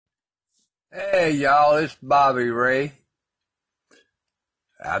Hey y'all, it's Bobby Ray.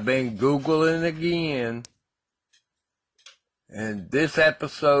 I've been Googling again, and this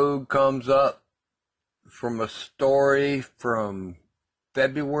episode comes up from a story from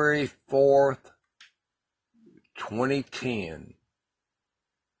February 4th, 2010.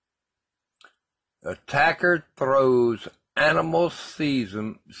 Attacker throws animal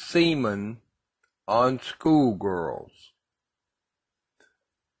semen on schoolgirls.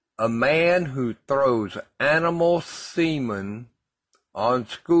 A man who throws animal semen on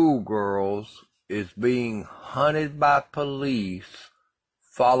schoolgirls is being hunted by police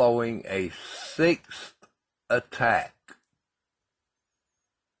following a sixth attack.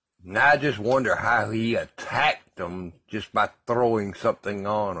 And I just wonder how he attacked them just by throwing something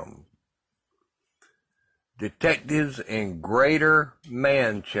on them. Detectives in Greater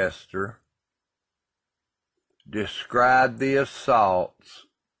Manchester described the assaults,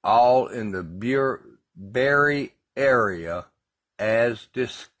 all in the Bury area, as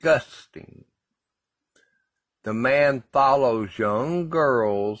disgusting. The man follows young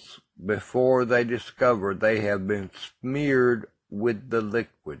girls before they discover they have been smeared with the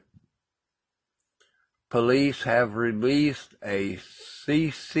liquid. Police have released a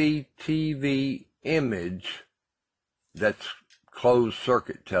CCTV image, that's closed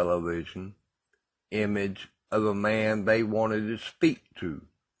circuit television, image of a man they wanted to speak to.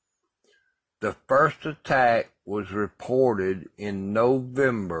 The first attack was reported in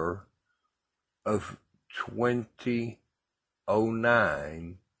November of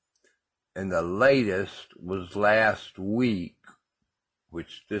 2009, and the latest was last week,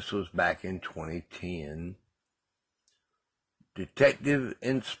 which this was back in 2010. Detective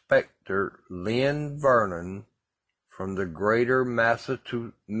Inspector Lynn Vernon from the Greater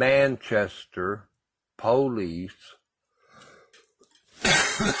Manchester Police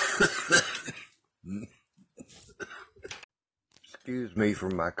excuse me for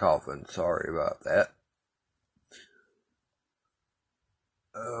my coughing, sorry about that.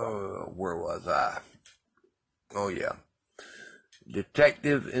 Where was I? Oh yeah.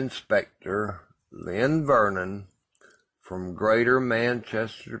 Detective Inspector Lynn Vernon from Greater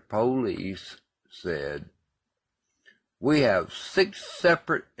Manchester Police said, "We have 6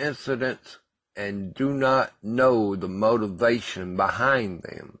 separate incidents and do not know the motivation behind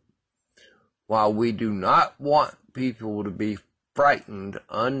them. While we do not want people to be frightened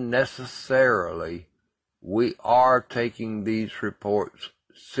unnecessarily, we are taking these reports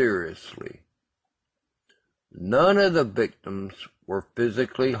seriously. None of the victims were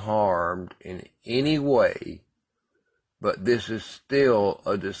physically harmed in any way, but this is still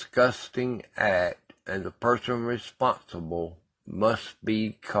a disgusting act and the person responsible must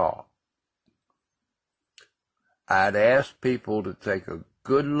be caught. I'd ask people to take a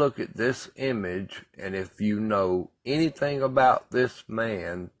good look at this image, and if you know anything about this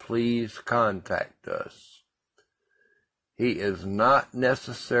man, please contact us. He is not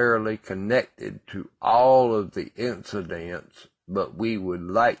necessarily connected to all of the incidents, but we would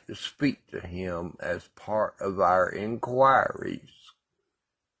like to speak to him as part of our inquiries."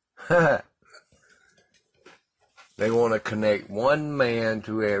 They want to connect one man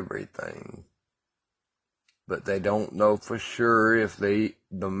to everything, but they don't know for sure if the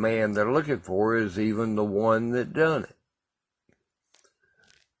man they're looking for is even the one that done it.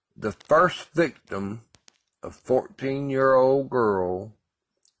 The first victim, a 14-year-old girl,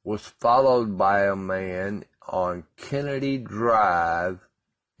 was followed by a man on Kennedy Drive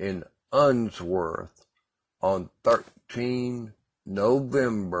in Unsworth on 13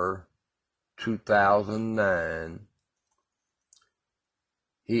 November 2009.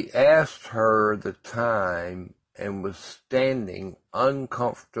 He asked her the time and was standing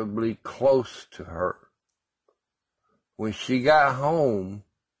uncomfortably close to her. When she got home,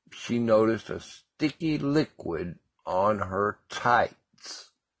 she noticed a sticky liquid on her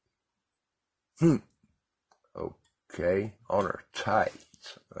tights. Okay, on her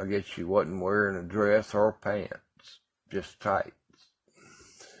tights. I guess she wasn't wearing a dress or pants, just tights.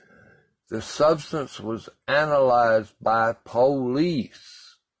 The substance was analyzed by police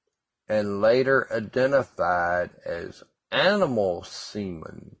and later identified as animal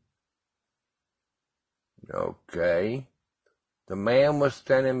semen. Okay. The man was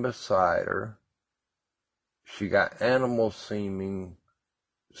standing beside her. She got animal semen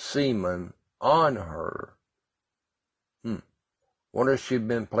on her. Wonder if she'd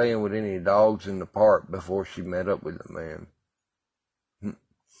been playing with any dogs in the park before she met up with the man.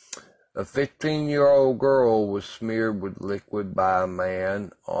 A 15-year-old girl was smeared with liquid by a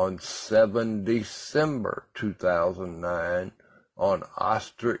man on 7 December 2009 on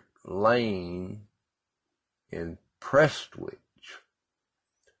Ostrich Lane in Prestwich.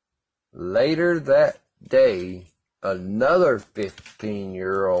 Later that day, another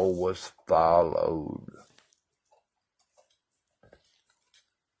 15-year-old was followed.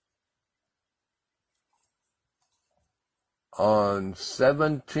 On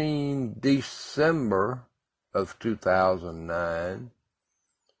 17 December of 2009,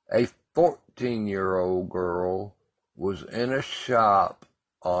 a 14-year-old girl was in a shop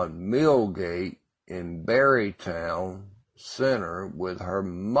on Millgate in Barrytown Center with her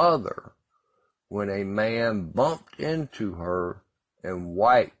mother when a man bumped into her and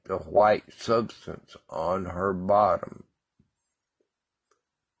wiped a white substance on her bottom.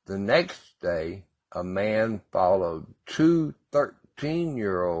 The next day, a man followed two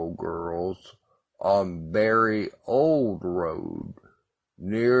 13-year-old girls on Barry Old Road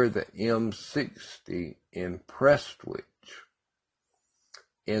near the M60 in Prestwich.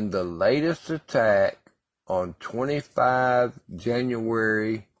 In the latest attack on 25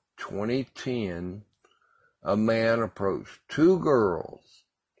 January 2010, a man approached two girls,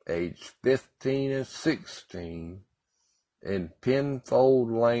 aged 15 and 16, in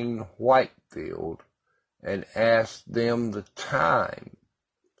Penfold Lane, Whitefield, and asked them the time.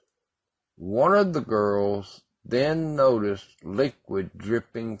 One of the girls then noticed liquid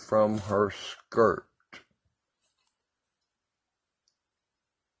dripping from her skirt.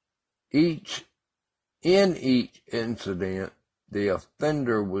 In each incident, the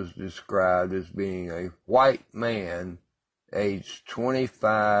offender was described as being a white man, aged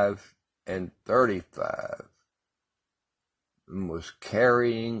 25 and 35, and was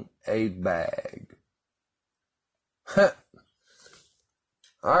carrying a bag.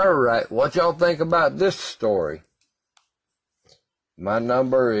 All right, what y'all think about this story? My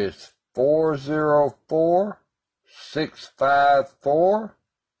number is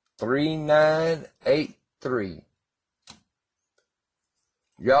 404-654-3983.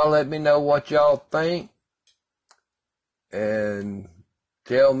 Y'all let me know what y'all think, and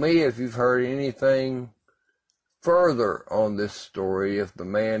tell me if you've heard anything further on this story, if the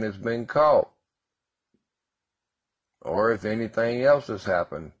man has been caught, or if anything else has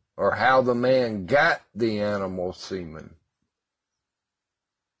happened, or how the man got the animal semen.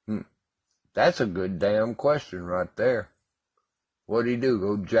 That's a good damn question right there. What'd he do,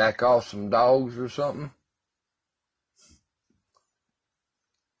 go jack off some dogs or something?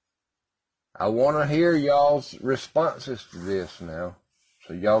 I want to hear y'all's responses to this now.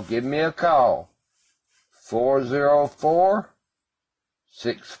 So y'all give me a call.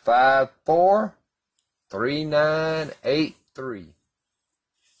 404-654-3983.